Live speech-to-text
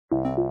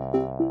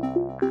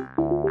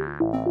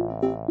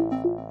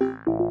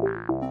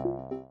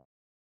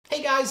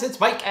guys, it's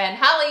Mike. And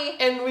Hallie.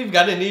 And we've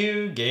got a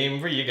new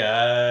game for you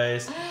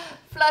guys.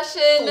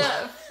 Flushin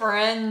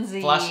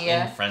Frenzie.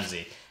 Flushin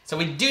Frenzie. So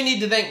we do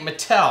need to thank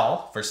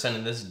Mattel for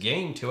sending this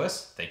game to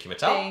us. Thank you,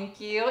 Mattel. Thank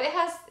you.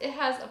 It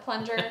has a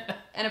plunger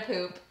and a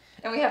poop.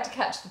 And we have to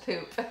catch the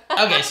poop.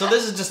 Okay, so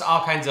this is just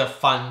all kinds of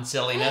fun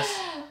silliness.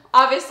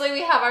 Obviously,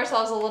 we have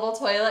ourselves a little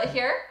toilet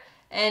here.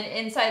 And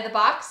inside the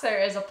box,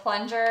 there is a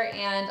plunger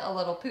and a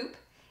little poop.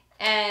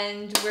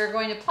 And we're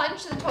going to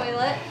plunge the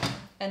toilet.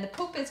 And the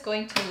poop is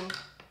going to...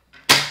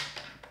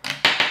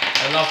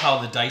 I love how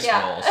the dice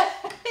rolls.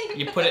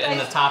 You put it in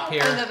the top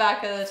here. In the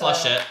back of the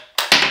flush toilet. it.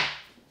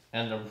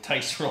 And the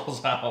dice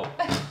rolls out.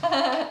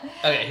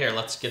 Okay, here,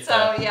 let's get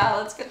yeah,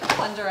 let's get the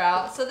plunger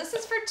out. So this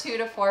is for 2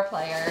 to 4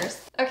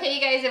 players. Okay,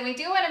 you guys, and we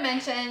do want to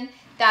mention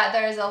that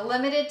there's a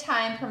limited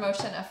time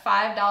promotion of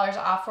 $5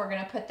 off. We're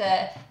going to put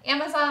the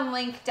Amazon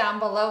link down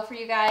below for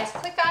you guys.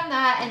 Click on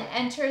that and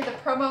enter the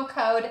promo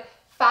code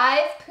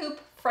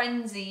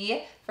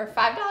 5PoopFrenzy for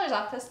 $5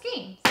 off this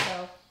game.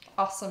 So,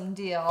 awesome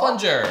deal.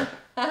 Plunger.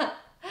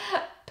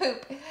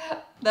 Poop.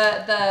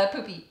 The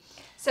poopy.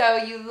 So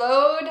you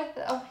load...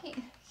 Oh,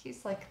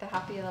 he's like the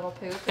happy little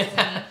poop, isn't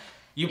he?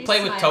 You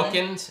play with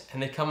tokens,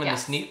 and they come in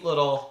this neat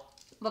little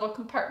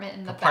compartment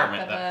in the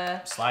back of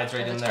that slides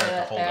right in there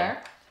to hold them.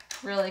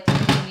 Really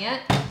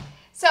convenient.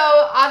 So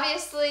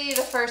obviously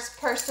the first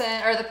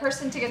person, or the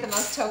person to get the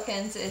most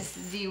tokens is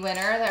the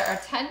winner. There are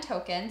 10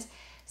 tokens.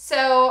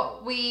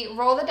 So we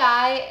roll the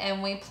die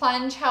and we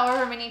plunge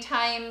however many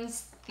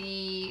times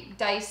the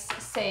dice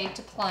say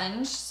to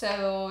plunge.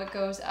 So it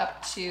goes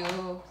up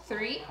to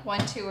 3,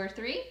 1, 2, or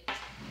 3.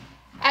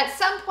 At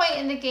some point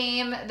in the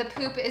game, the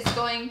poop is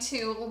going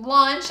to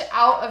launch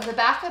out of the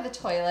back of the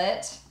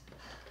toilet.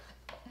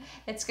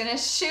 It's gonna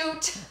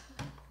shoot.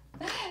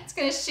 It's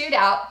gonna shoot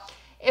out.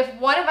 If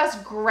one of us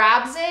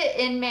grabs it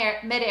in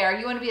midair,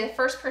 you want to be the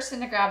first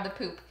person to grab the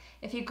poop.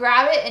 If you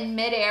grab it in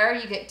midair,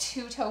 you get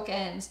 2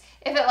 tokens.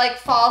 If it like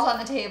falls on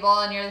the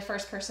table and you're the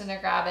first person to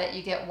grab it,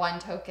 you get 1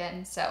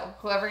 token. So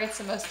whoever gets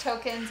the most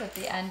tokens at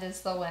the end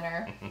is the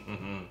winner.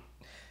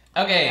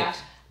 Okay,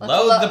 oh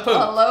load the poop.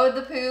 Load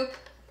the poop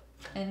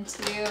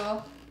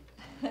into,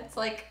 it's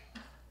like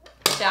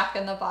Jack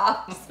in the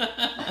Box.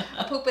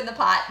 A poop in the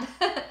pot.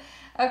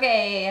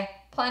 Okay,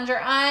 plunger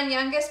on.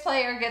 Youngest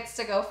player gets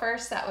to go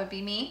first. That would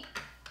be me.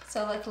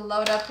 So let's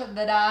load up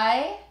the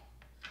die.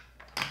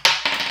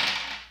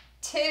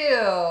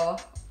 2.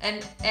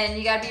 And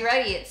you gotta be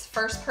ready. It's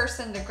first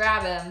person to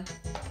grab him.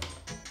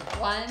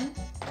 1,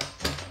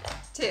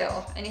 2.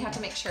 And you have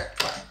to make sure it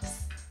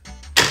clicks.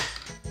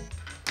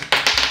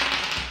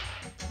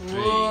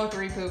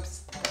 3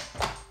 poops.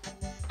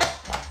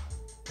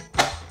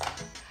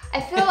 I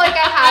feel like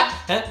I have...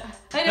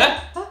 I know.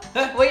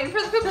 Waiting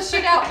for the poop to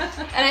shoot out.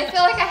 And I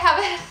feel like I have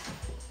it...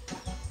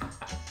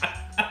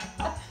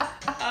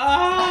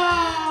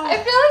 I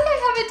feel like I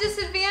have a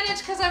disadvantage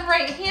because I'm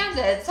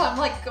right-handed. So I'm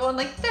like going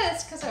like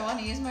this because I want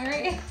to use my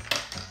right.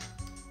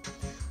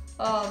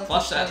 Oh,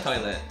 flush that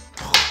toilet.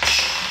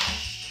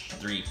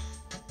 3.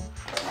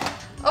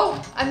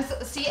 Oh, I'm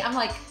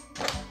like...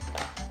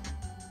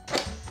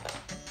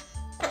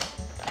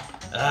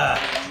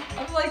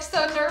 I'm like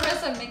so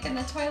nervous. I'm making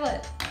the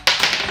toilet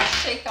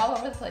shake all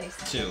over the place.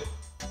 2.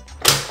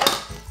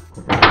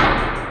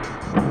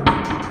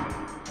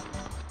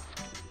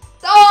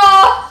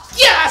 Oh!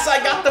 Yes, I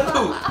got the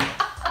poop.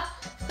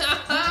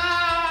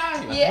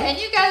 Yeah, and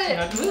you got it.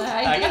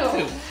 I got the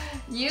poop.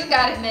 You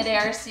got it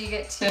midair, so you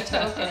get 2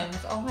 tokens.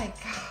 Oh my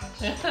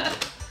gosh.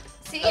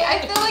 See, I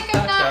feel like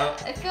I'm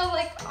not. I feel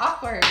like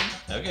awkward.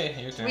 Okay,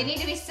 your turn. We need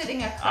to be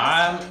sitting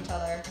across from each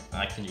other.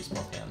 I can use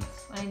both hands.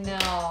 I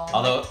know.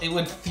 Although it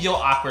would feel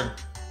awkward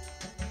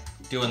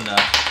doing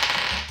the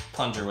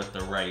plunger with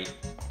the right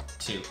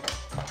too.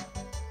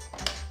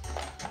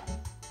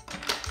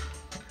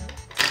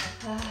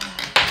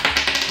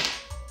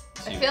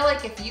 I feel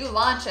like if you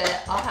launch it,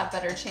 I'll have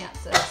better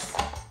chances.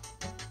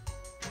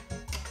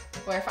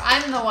 Where if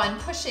I'm the one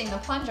pushing the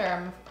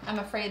plunger, I'm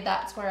afraid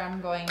that's where I'm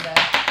going to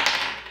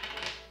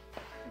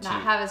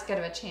not have as good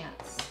of a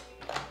chance.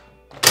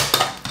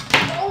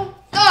 Oh!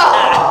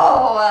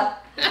 Oh!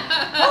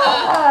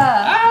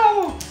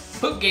 Ow!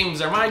 Poop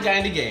games are my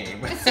kind of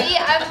game. See,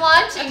 I'm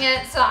launching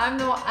it, so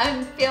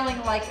I'm feeling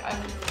like I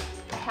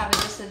have a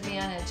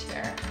disadvantage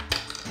here.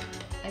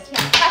 I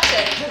can't catch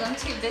it because I'm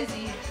too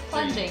busy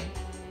plunging.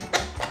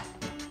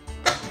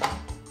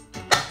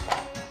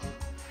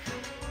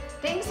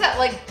 Things that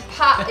like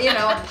pop,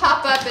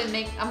 pop up and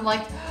make, I'm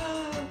like,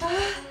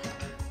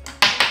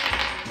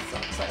 so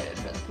excited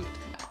for the poop to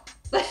come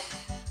out.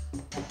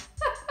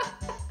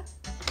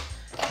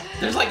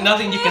 There's like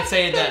nothing you can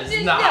say that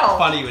is not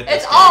funny with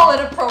this. It's all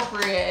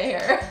inappropriate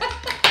here.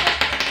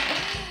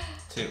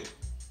 2.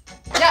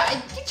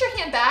 Yeah, get your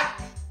hand back.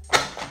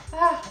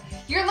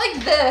 You're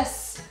like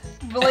this.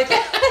 But like, you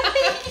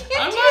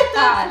can't I'm do not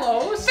that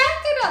close.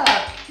 Back it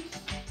up.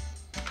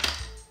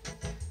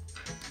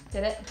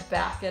 Get it?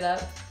 Back it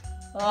up.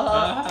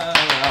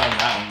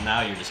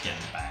 Now you're just getting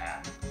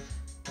bad.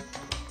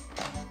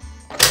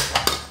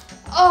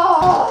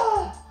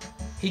 Oh!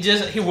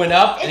 He went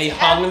up and he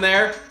hung in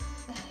there,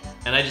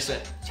 and I just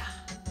went.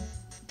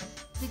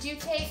 Did you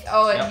take?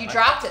 Oh, Yep, you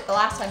dropped it the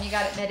last time. You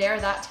got it midair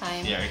that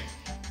time. Yeah.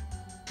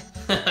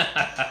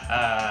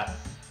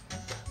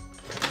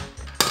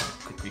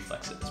 Quick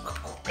reflexes.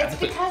 It's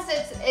because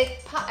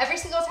every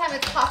single time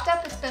it's popped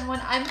up, it's been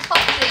when I'm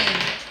plunging.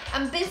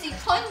 I'm busy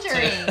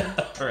plunging.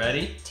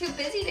 Ready? Too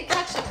busy to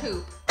catch the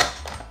poop.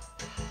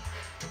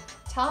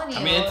 Telling you.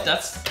 I mean,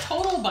 that's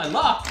total by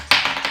luck.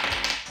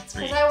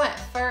 Because I went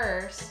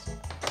first.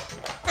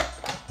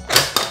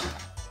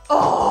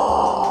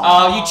 Oh!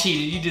 Oh, you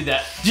cheated. You did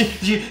that.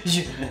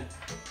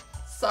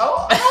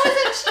 So? How is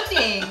it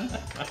cheating?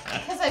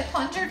 Because I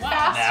plungered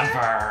faster?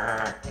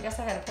 Never. I guess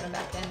I gotta put them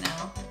back in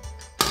now.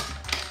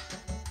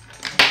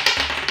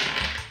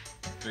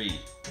 3.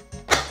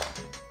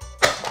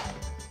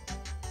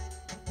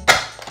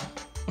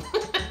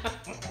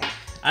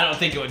 I don't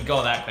think it would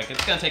go that quick.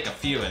 It's gonna take a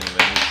few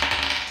anyways.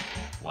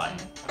 1.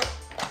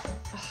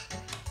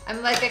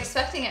 I'm like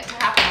expecting it to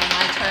happen on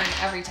my turn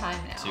every time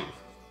now. 2.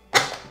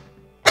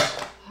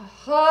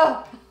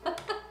 Oh.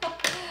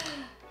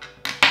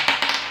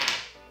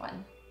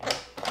 1.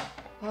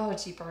 Oh,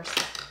 jeepers.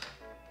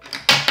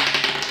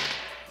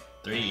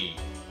 3.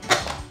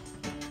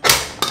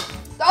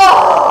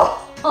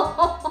 Oh!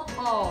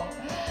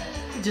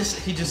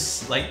 He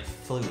just like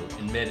flew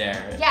in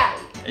midair. Yeah.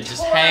 It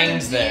just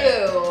hangs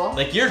there.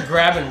 Like you're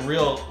grabbing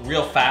real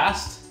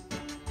fast,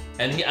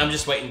 and I'm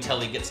just waiting until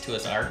he gets to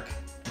his arc,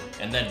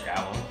 and then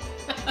grab him.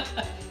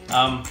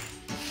 I'm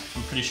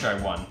pretty sure I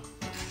won.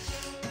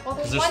 Well,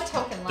 there's 1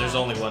 token left. There's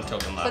only 1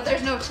 token left. But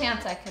there's no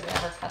chance I could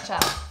ever catch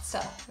up. So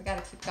we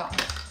gotta keep going.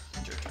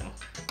 Your turn.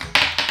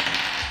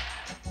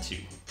 2.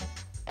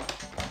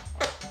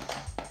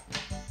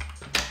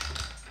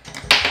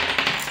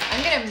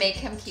 I'm gonna make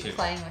him keep 2.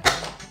 playing with me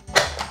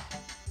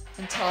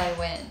until I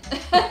win.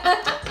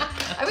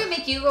 I'm gonna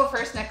make you go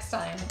first next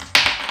time.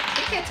 I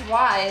think it's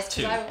wise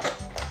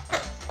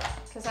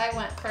because I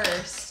went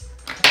first.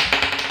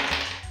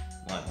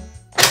 1.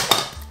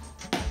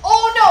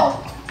 Oh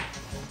no!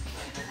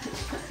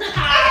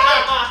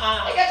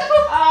 I got the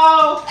poop!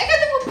 Oh! I got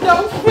the poop! No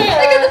fair!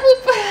 I got the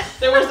poop!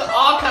 There was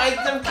all kinds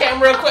of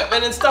camera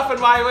equipment and stuff in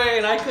my way,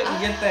 and I couldn't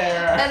get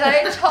there. And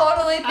I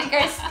totally think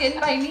I skinned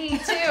my knee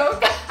too.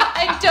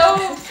 I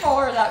dove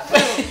for that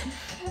poop.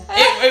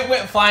 It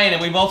went flying,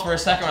 and we both for a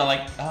second were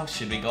like, "Oh,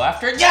 should we go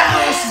after it?"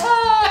 Yes!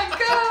 Oh,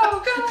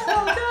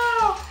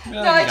 go!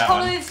 Really No, I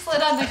totally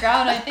slid on the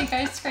ground. I think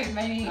I scraped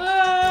my knee.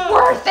 Oh.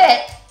 Worth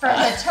it for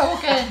the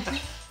token,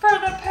 for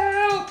the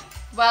poop.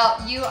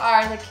 Well, you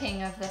are the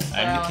king of this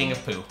round. I'm the king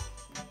of poo.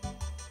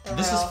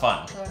 This is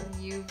fun. So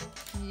you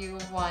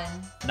won.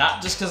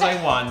 Not just because I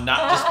won,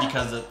 not just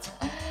because it's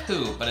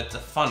poo, but it's a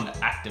fun,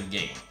 active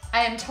game.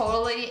 I am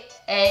totally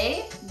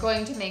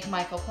going to make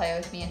Michael play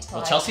with me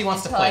until Chelsea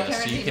wants to play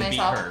this, so you can beat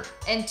her.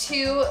 And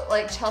 2,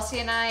 like Chelsea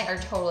and I are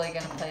totally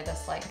gonna play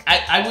this like.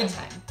 I would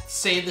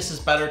say this is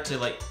better to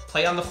like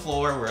play on the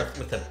floor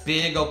with a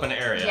big open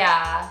area.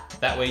 Yeah.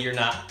 That way you're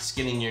not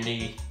skinning your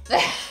knee,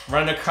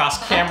 running across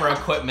camera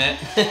equipment,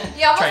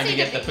 trying to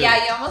get the poop.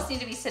 Yeah, you almost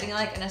need to be sitting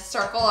like in a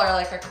circle or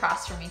like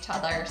across from each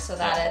other so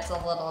that it's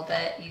a little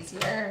bit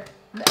easier.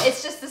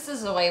 It's just this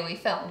is the way we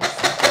film.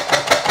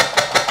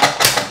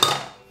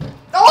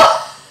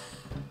 Oh!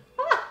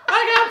 I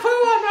got poo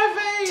on my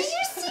face! Do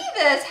you see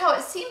this? How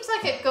it seems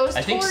like it goes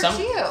towards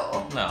you.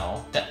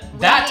 No.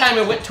 That time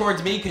it went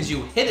towards me because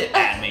you hit it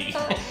at me.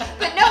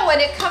 But no, when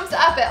it comes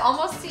up, it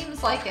almost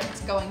seems like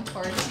it's going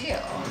towards you.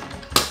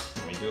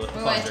 Let me do it with the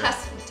We want to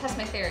plunger. test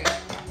my theory.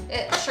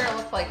 It sure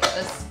looked like it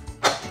was.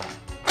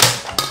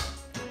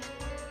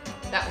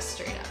 That was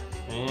straight up.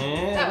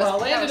 Yeah, well,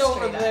 landed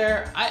over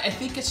there. I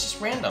think it's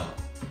just random.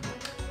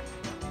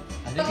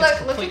 I think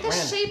But look at the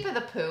shape of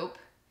the poop.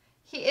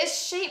 He is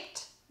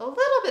shaped a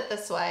little bit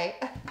this way.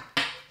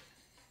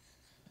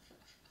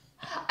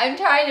 I'm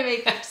trying to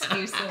make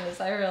excuses.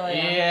 I really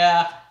am.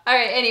 Yeah. All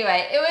right.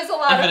 Anyway, it was a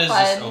lot of fun. If it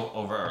is just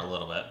over a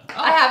little bit. Oh.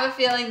 I have a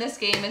feeling this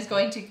game is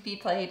going to be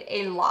played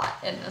a lot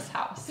in this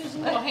house. There's a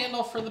little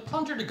handle for the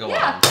plunger to go on.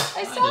 Yeah,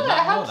 I saw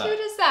that. How cute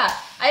is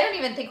that? I don't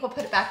even think we'll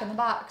put it back in the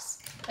box.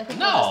 I think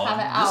we'll just have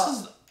it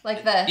out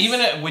like this.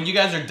 Even when you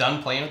guys are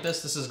done playing with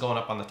this is going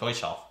up on the toy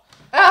shelf.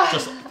 I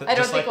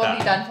don't think we'll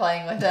be done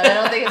playing with it. I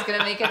don't think it's going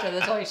to make it to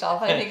the toy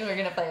shelf. I think we're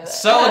going to play with it.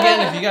 So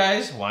again, if you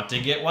guys want to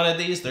get one of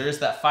these, there is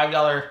that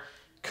 $5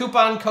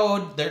 coupon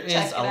code. There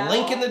is a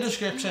link in the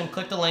description.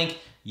 Click the link.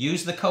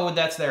 Use the code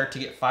that's there to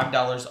get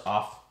 $5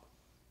 off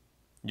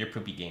your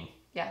poopy game.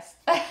 Yes.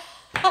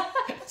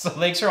 So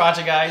thanks for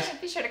watching, guys.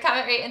 Be sure to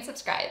comment, rate, and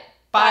subscribe.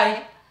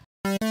 Bye.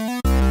 Bye.